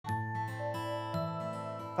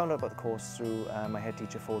found out about the course through my head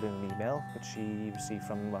teacher forwarding an email which she received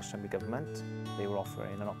from the Welsh Government. They were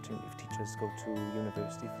offering an opportunity for teachers to go to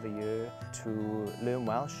university for the year to learn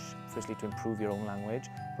Welsh, firstly to improve your own language,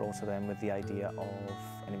 but also then with the idea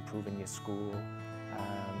of improving your school,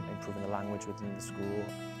 improving the language within the school,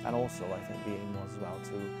 and also I think the aim was as well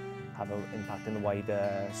to have an impact in the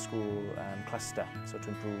wider school cluster, so to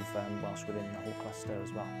improve Welsh within the whole cluster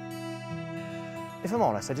as well. If I'm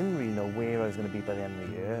honest, I didn't really know where I was going to be by the end of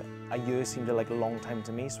the year. A year seemed like a long time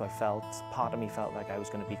to me, so part of me felt like I was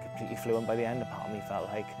going to be completely fluent by the end, and part of me felt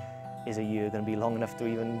like, is a year going to be long enough to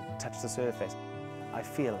even touch the surface? I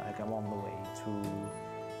feel like I'm on the way to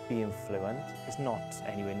being fluent. It's not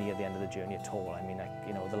anywhere near the end of the journey at all. I mean,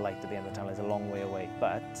 the light at the end of the tunnel is a long way away,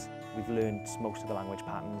 but we've learned most of the language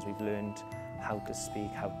patterns. We've learned how to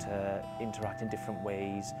speak, how to interact in different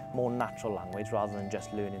ways, more natural language rather than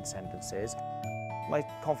just learning sentences. My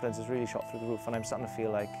confidence is really shot through the roof, and I'm starting to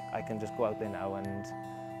feel like I can just go out there now and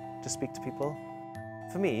just speak to people.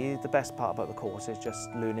 For me, the best part about the course is just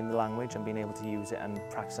learning the language and being able to use it and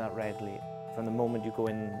practice that regularly. From the moment you go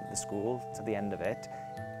in the school to the end of it,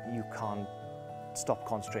 you can't stop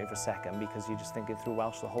concentrating for a second because you're just thinking through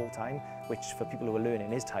Welsh the whole time, which for people who are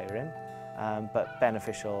learning is tiring, but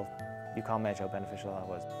beneficial. You can't measure how beneficial that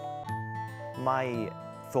was. My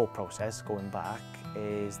thought process going back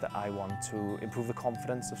is that I want to improve the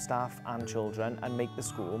confidence of staff and children and make the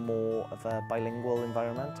school more of a bilingual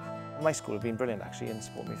environment. My school have been brilliant actually and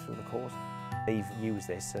support me through the course. They've used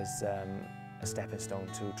this as a stepping stone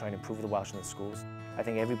to try and improve the Welsh in the schools. I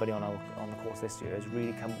think everybody on the course this year has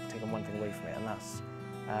really taken one thing away from it, and that's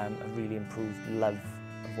a really improved love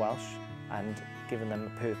of Welsh and given them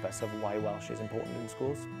a purpose of why Welsh is important in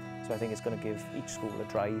schools. So I think it's going to give each school a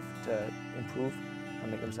drive to improve and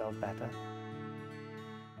make themselves better.